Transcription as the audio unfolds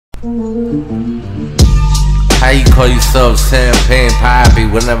How you call yourself champagne poppy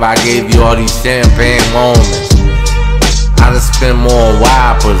whenever I gave you all these champagne moments? I done spend more on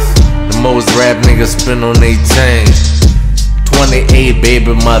whoppers than most rap niggas spend on they chain. 28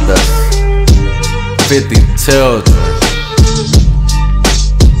 baby mothers, 50 children.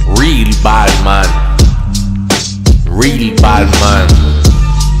 Really bad man. Really bad man.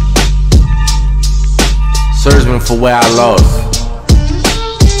 Search me for where I lost.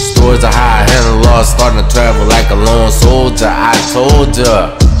 Stories of how I handle loss, starting to travel like a lone soldier. I told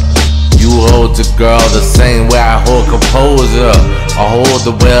ya, you hold your girl the same way I hold composure. I hold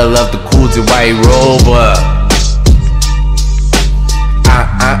the well of the Coogee white rover.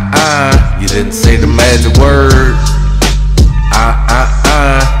 You didn't say the magic word.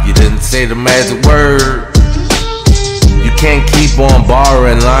 You didn't say the magic word. You can't keep on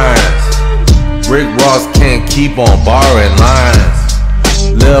borrowing lines. Rick Ross can't keep on borrowing lines.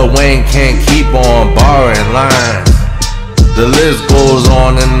 Lil Wayne can't keep on borrowing lines. The list goes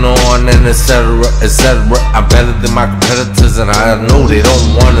on and etc, etc. I'm better than my competitors and I know they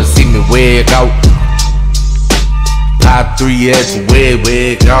don't wanna see me wig out. Pop 3X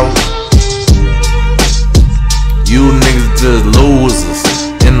wig out. You niggas just losers.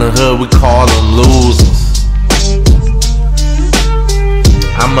 In the hood we call them losers.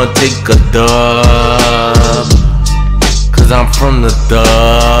 I'ma take a dub, cause I'm from the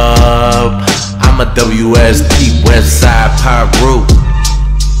dub. I'm a WSP, Westside Pyro.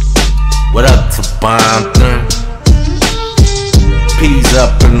 What up to Bompton? Peas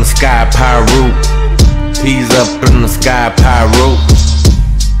up in the sky, Pyro. Peas up in the sky, Pyro.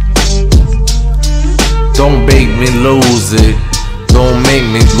 Don't make me lose it. Don't make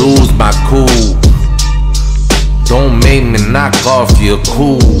me lose my cool. Don't make me knock off your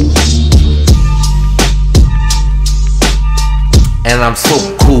cool. And I'm so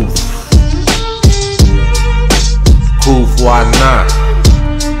cool. Cool, why not?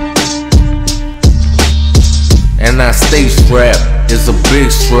 And that stay strapped, it's a big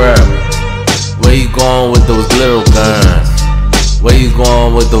strap. Where you going with those little guns? Where you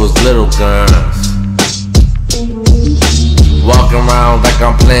going with those little guns? Walking around like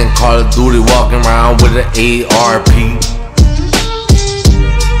I'm playing Call of Duty, walking around with an ARP.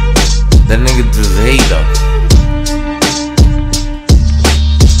 That nigga just hate up.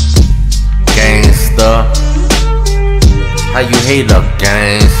 Gangsta. How you hate up,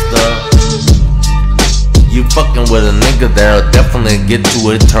 gangsta? You fucking with a nigga that'll definitely get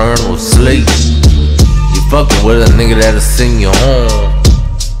you eternal sleep. You fucking with a nigga that'll sing you home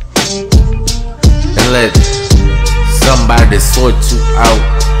and let somebody sort you out.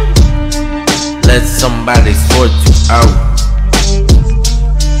 Let somebody sort you out.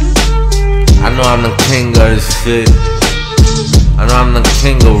 I know I'm the king of this shit. I know I'm the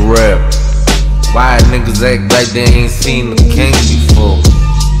king of rap. Why niggas act like they ain't seen the king before?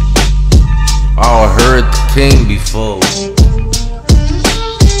 Or heard the king before?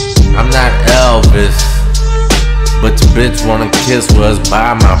 I'm not Elvis, but your bitch wanna kiss was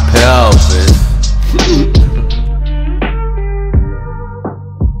by my pelvis.